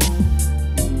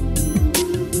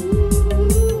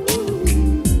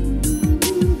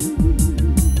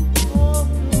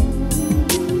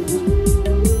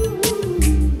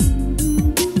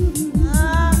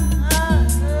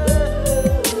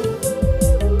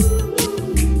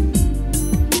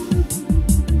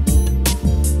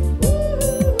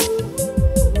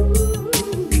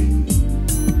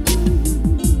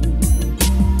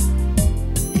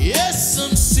 Yes,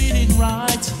 I'm sitting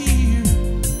right here,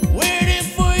 waiting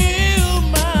for you,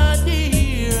 my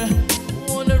dear,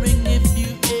 wondering if you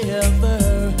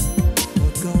ever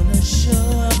are gonna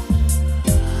show up.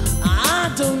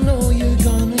 I don't know you're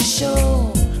gonna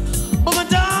show, but my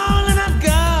darling, I've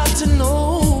got to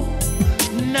know.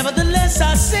 Nevertheless,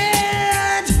 I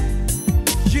said,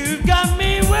 you've got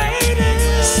me waiting.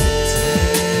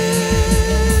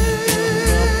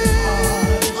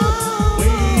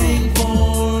 Waiting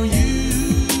for you.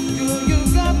 You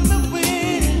got me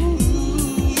waiting.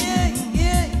 Yeah,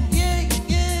 yeah, yeah,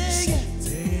 yeah. Stay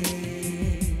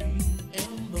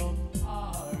in the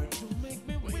park to make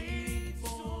me wait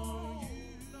for you.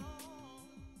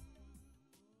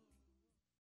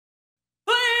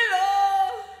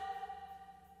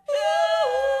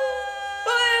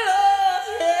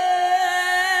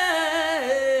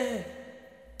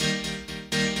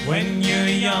 When you're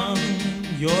young,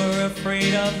 you're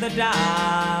afraid of the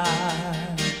dark.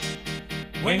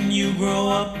 When you grow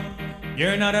up,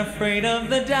 you're not afraid of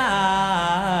the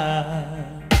dark.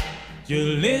 You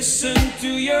listen to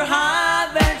your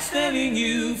heart that's telling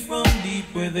you from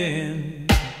deep within.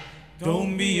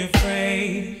 Don't be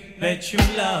afraid, let your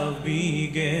love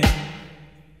begin.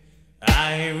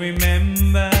 I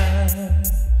remember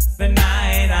the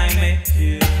night I met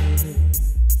you,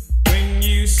 when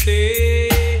you said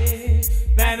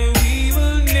that we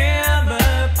will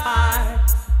never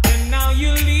part, and now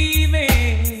you're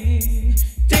leaving,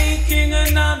 taking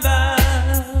another,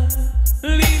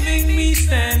 leaving me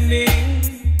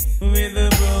standing with a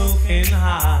broken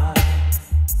heart.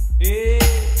 Yeah,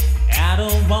 I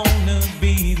don't wanna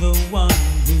be the one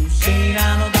who said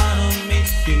I'm gonna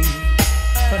miss you,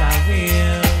 but I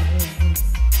will.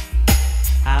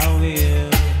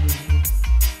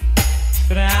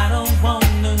 But I don't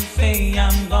wanna say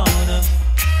I'm gonna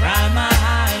cry my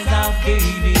eyes out,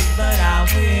 baby, but I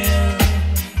will.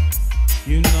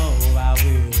 You know I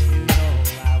will, you know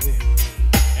I will.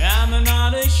 I'm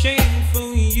not ashamed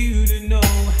for you to know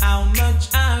how much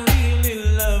I really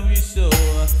love you so.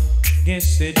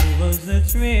 Guess it was a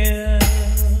thrill,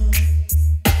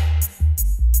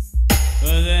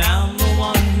 but I'm the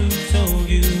one who told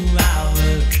you I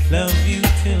will love you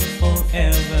till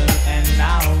forever, and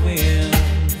I will.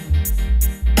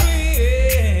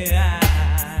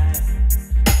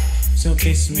 So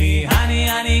kiss me, honey,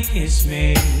 honey, kiss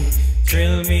me.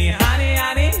 Thrill me, honey,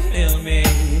 honey, thrill me.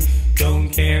 Don't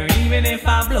care even if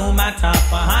I blow my top,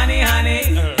 honey,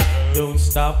 honey. Don't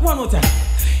stop, one more time.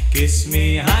 Kiss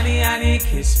me, honey, honey,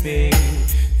 kiss me.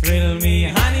 Thrill me,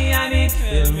 honey, honey,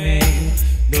 thrill me.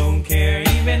 Don't care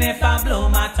even if I blow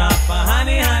my top,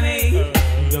 honey, honey.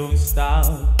 Don't stop.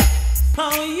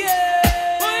 Oh yeah.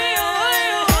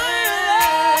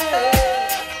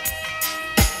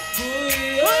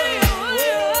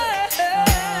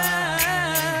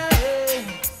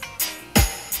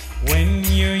 When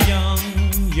you're young,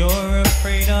 you're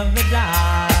afraid of the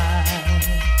dark.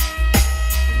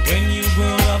 When you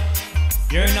grow up,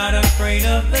 you're not afraid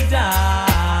of the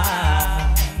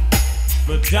dark.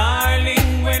 But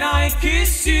darling, when I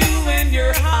kiss you and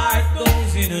your heart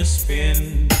goes in a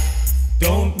spin,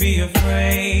 don't be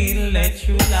afraid, let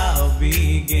your love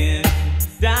begin.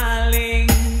 Darling,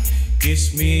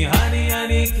 kiss me, honey,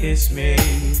 honey, kiss me.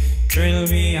 Thrill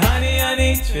me, honey,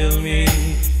 honey, thrill me.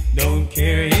 Don't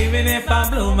care even if I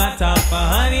blow my top,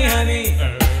 honey, honey,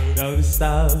 don't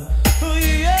stop. Oh,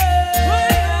 yeah.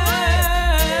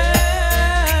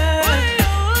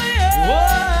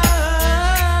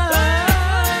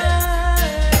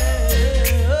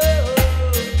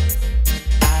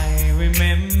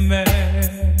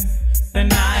 The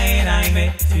night I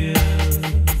met you,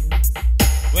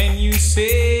 when you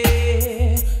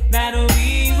said that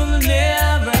we will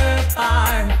never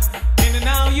part, and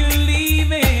now you're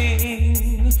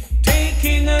leaving,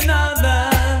 taking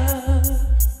another,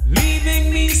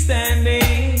 leaving me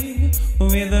standing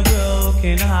with a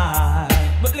broken heart.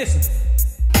 But listen,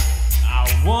 I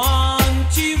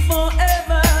want you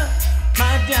forever,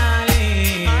 my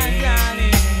darling,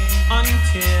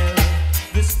 until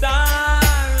the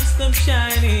stars stop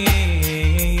shining.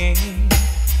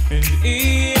 And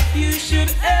if you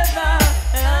should ever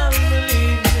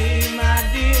leave me, my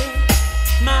dear,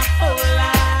 my whole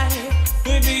life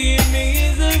would be in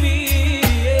misery.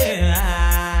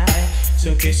 Yeah.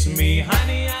 So kiss me,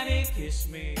 honey, honey, kiss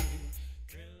me.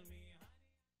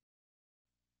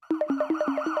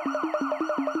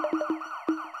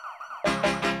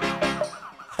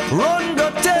 Run, go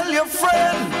tell your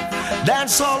friend,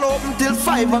 dance all open till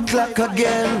 5 o'clock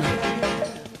again.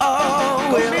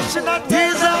 Oh, well, he's under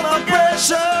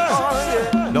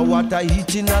pressure. No water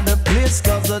heating on the place,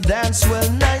 cause the dance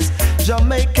well nice.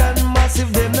 Jamaican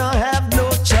massive, they not have no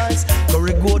choice.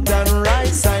 Curry goat and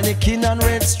rice, Heineken and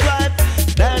red stripe.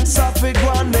 Dance off it,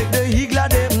 go and make the higla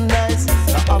them nice.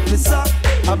 Officer,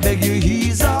 I beg you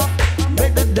ease off.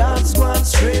 Make the dance go on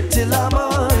straight till the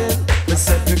morning. They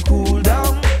set me cool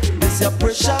down, this your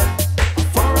pressure.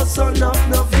 For us on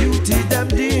enough beauty, them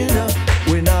dinner.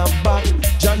 We not back,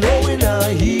 Jah know we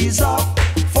not ease off.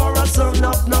 For us on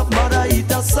enough mother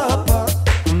eat a supper.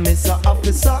 Mr.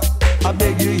 Officer, I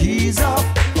beg you ease off.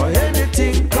 Or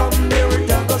anything come near it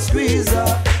and go squeeze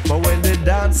up. But when they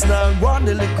dance now, run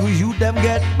the little you them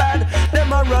get bad.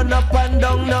 Them a run up and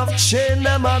down, enough chain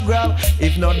them a grab.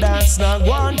 If no dance now,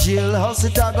 go on jailhouse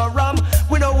it a go ram.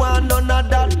 We don't want none of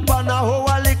that pan a hoe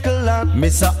a little land.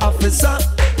 Mr. Officer,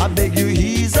 I beg you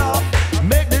ease off.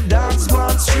 Make the dance go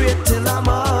on straight till the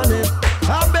morning.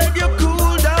 I beg you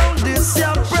cool down this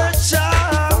your pressure.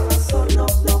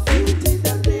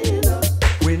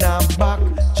 We not back,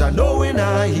 Jah know we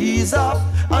not ease up.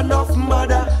 Enough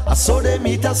mother, I saw them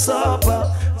eat a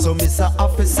supper. So Mr.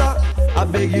 Officer, I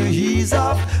beg you ease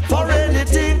off. For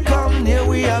anything come near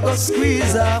we a go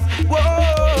squeeze off.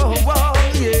 Whoa, whoa,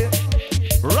 yeah.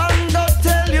 Run, go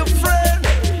tell your friend,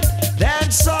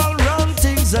 dance all wrong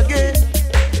things again.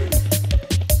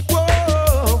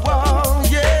 Whoa, whoa,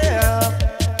 yeah.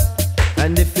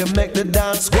 And if you make the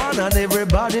dance go on and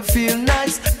everybody feel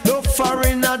nice, no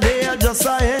foreigner there, just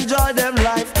I enjoy them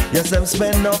life. Yes, them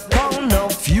spend no pound, no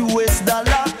few US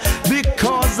dollar.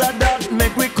 Because of that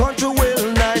make we country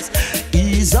well nice.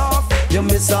 Ease off, you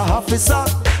Mr. Officer.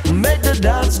 Make the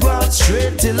dance go on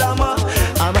straight till I'm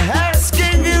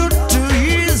asking you to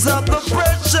ease up the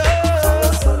pressure.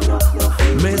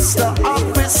 Mr.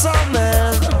 Officer,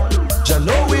 man, Jah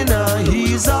know we not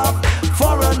ease up.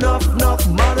 For enough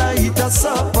mother eat a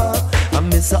supper.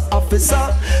 And Mr.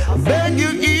 Officer, beg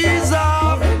you ease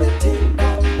off.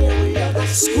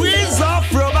 Squeeze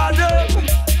off rubber dub.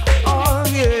 Oh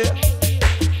yeah.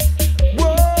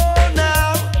 Whoa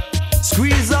now.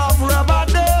 Squeeze off rubber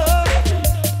dub.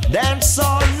 Dance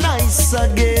all nice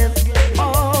again.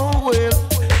 Oh well.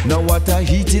 Now what a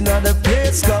heating of the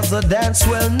place, cause the dance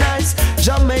well nice.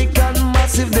 Jamaican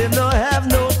massive, they don't have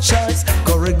no choice.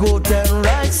 Curry goat and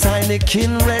rice,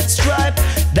 Heineken red stripe.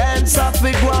 Dance off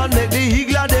big one, make the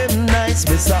higla them nice.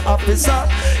 Mr. Officer,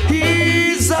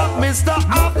 ease up, Mr.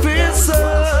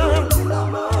 Officer.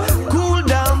 Cool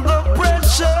down the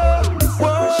pressure.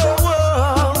 Whoa,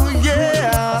 whoa,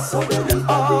 yeah.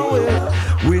 Oh,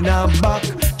 yeah. We not back,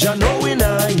 Jah know we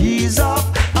not ease off.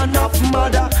 Enough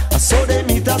mother, I saw them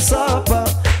eat a supper.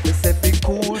 They say fi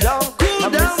cool down,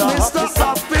 Mr.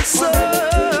 Officer.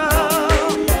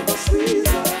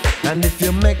 And if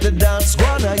you make the dance go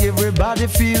on, everybody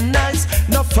feel nice.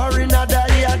 No foreigner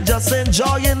that here just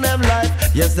enjoying them life.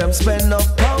 Yes, them spend no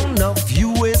pound, no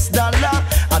US dollar.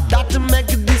 I got to make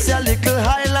this a little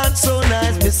highland so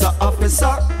nice. Mr.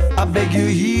 Officer, I beg you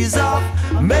ease off.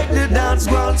 Make the dance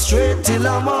go on straight till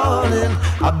the morning.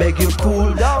 I beg you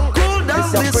cool down,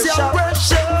 this your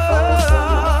pressure.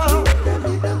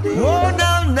 Oh,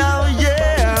 now,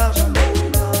 yeah.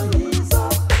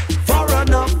 For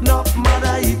enough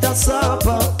mother eat a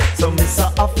supper. So Mr.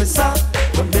 Officer,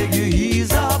 I beg you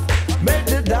ease up. Make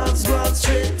the dance go on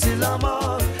straight till I'm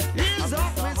on. Ease up.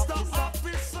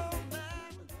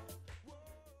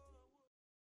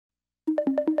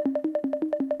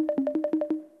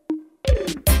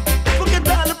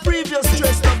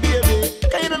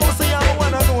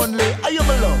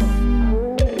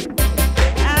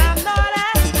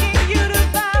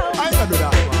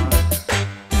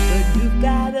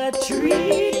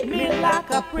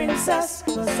 princess,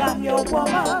 cause I'm your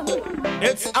woman.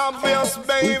 It's obvious,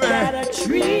 baby. You gotta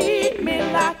treat me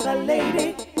like a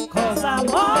lady, cause I'm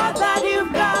all that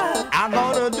you've got. I'm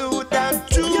gonna do that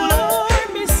too.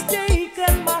 You're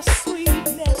mistaken my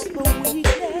sweetness for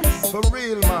weakness. For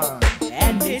real, man.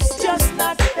 And it's just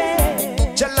not fair.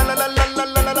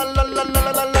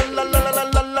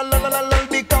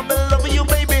 Become in love with you,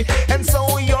 baby, and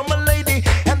so you're my lady.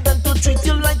 And then to treat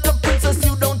you like a princess,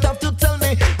 you don't have to tell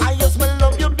me. I just will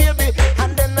love you, baby,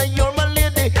 and then you're my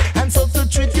lady. And so to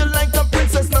treat you like a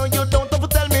princess, no, you don't have to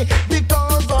tell me.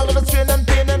 Because all of the strain and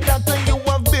pain and that you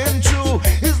have been through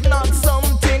is not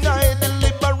something I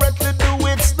deliberately do.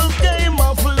 It's the game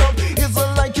of love. It's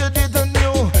like you didn't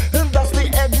know. And that's the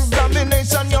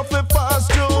examination you have to pass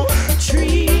through.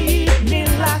 Treat me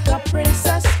like a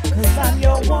princess, cause I'm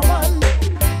your woman.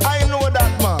 I know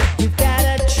that, man. You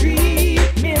gotta treat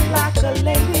me like a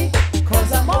lady,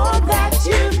 cause I'm all that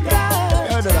you've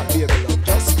got. Heard of that, baby, love,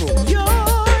 just go.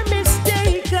 You're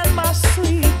mistaken my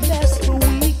sweetness for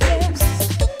weakness,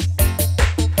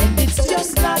 and it's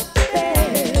just not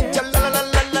fair.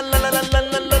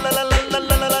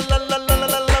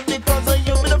 Because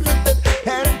you've been afflicted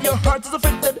and your heart is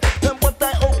affected. And what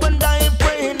I opened, I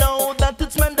pray now that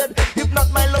it's mended. If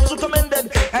not, my love's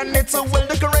recommended, and it's so well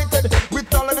decorated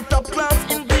with all of the top class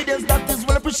ingredients that is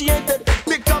well appreciated.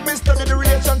 Because me study the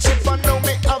relationship and now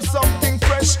me have something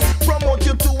fresh. Promote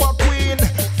you to a queen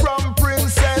from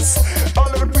princess.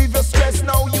 All of the previous stress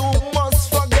now you must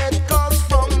forget, cause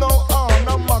from now on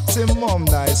a maximum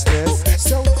niceness.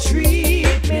 So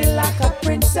treat me like a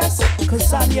princess,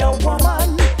 cause I'm your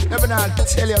woman. Never not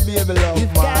tell you, baby love, You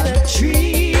man. gotta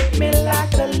treat me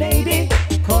like a lady,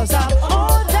 cause I'm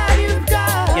all that you've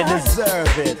got. You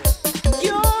deserve it.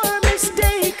 You're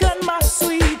mistaken my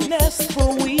sweetness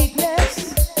for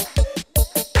weakness,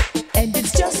 and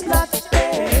it's just not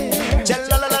fair.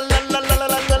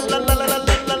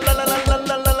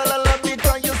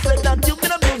 Because you said that you've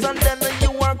been abused and then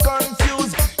you are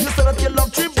confused. You said that you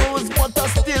love tributes, but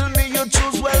still me you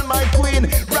choose. Well, my queen,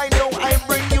 right now I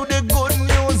bring you the good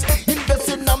news. Invest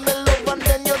in my love and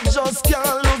then you just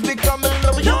can't lose. Become in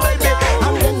love with you, baby,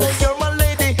 and then you're my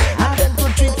lady. And then to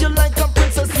treat you like a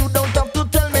princess, you don't have to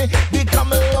tell me.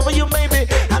 Become in love with you, baby,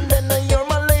 and then you're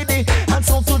my lady. And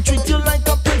so to treat you like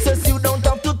a princess, you don't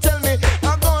have to tell me.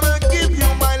 I'm gonna give you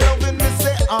my love in this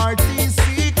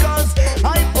RTC, cause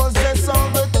I possess all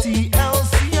the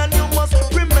TLC. And you must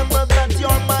remember that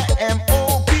you're my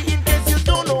MOP. In case you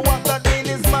don't know what that means,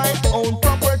 is my own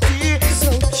property.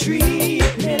 So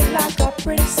treat me like a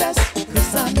princess,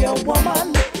 cause I'm your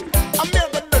woman. I'm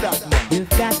never do that, man. You've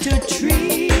got to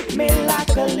treat me like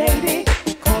a lady,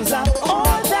 cause I'm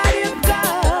all that you've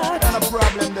got. Not a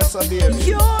problem, that's a baby.